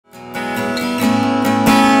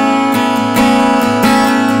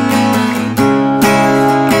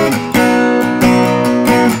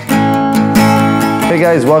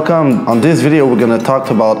guys, welcome. On this video we're going to talk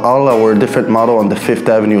about all our different model on the Fifth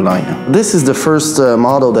Avenue line. This is the first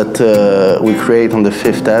model that we create on the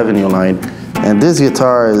Fifth Avenue line, and this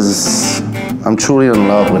guitar is, I'm truly in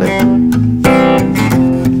love with it.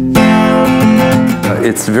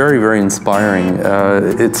 It's very, very inspiring.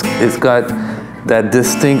 It's got that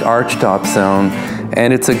distinct archtop sound,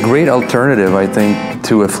 and it's a great alternative, I think,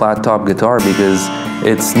 to a flat top guitar because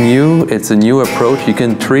it's new, it's a new approach. You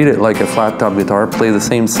can treat it like a flat top guitar, play the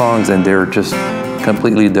same songs, and they're just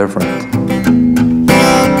completely different.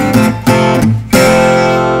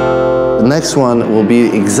 The next one will be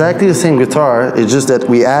exactly the same guitar, it's just that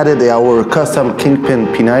we added our custom Kingpin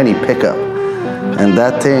P90 pickup, and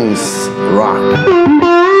that thing's rock.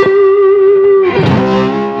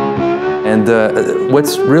 And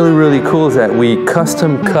what's really, really cool is that we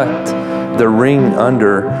custom cut the ring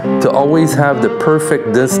under to always have the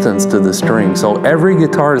perfect distance to the string. So every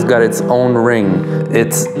guitar has got its own ring.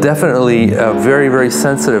 It's definitely a very, very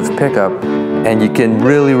sensitive pickup, and you can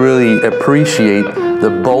really, really appreciate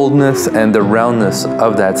the boldness and the roundness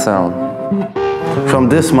of that sound. From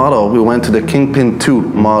this model, we went to the Kingpin 2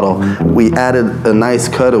 model. We added a nice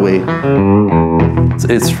cutaway.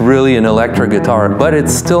 It's really an electric guitar, but it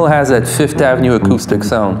still has that Fifth Avenue acoustic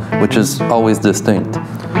sound, which is always distinct.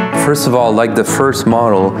 First of all, like the first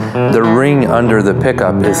model, the ring under the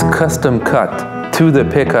pickup is custom cut to the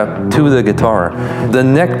pickup, to the guitar. The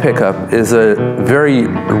neck pickup is a very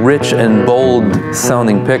rich and bold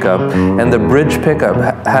sounding pickup, and the bridge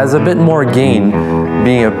pickup has a bit more gain,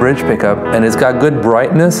 being a bridge pickup, and it's got good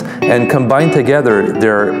brightness, and combined together,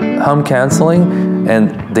 they're hum canceling,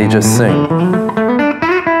 and they just sing.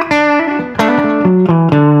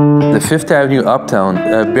 The Fifth Avenue Uptown,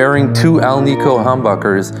 bearing two Alnico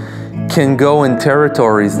humbuckers, can go in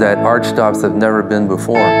territories that archtops have never been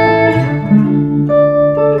before.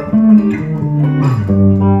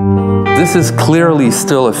 This is clearly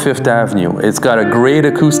still a Fifth Avenue. It's got a great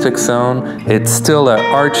acoustic sound. It's still an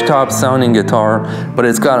archtop sounding guitar, but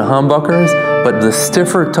it's got humbuckers, but the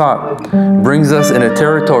stiffer top brings us in a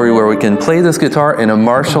territory where we can play this guitar in a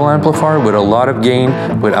Marshall amplifier with a lot of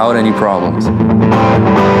gain without any problems.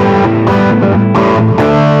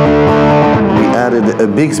 We added a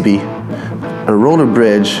Bixby, a roller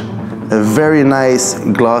bridge, a very nice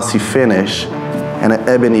glossy finish, and an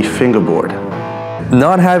ebony fingerboard.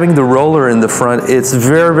 Not having the roller in the front, it's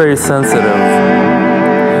very, very sensitive.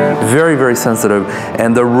 Very, very sensitive.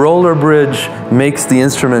 And the roller bridge makes the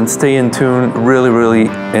instrument stay in tune really, really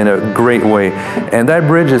in a great way. And that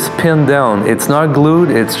bridge is pinned down. It's not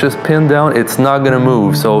glued, it's just pinned down. It's not gonna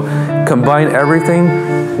move. So combine everything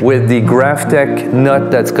with the Graphtec nut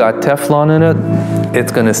that's got Teflon in it,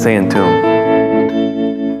 it's gonna stay in tune.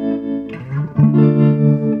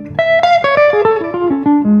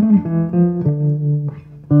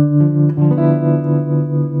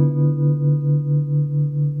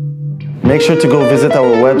 Make sure to go visit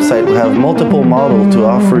our website. We have multiple models to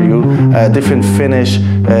offer you, different finish,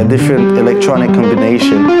 different electronic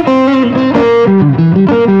combination.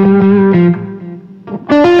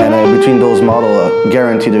 And between those models,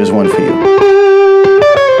 guarantee there's one for you.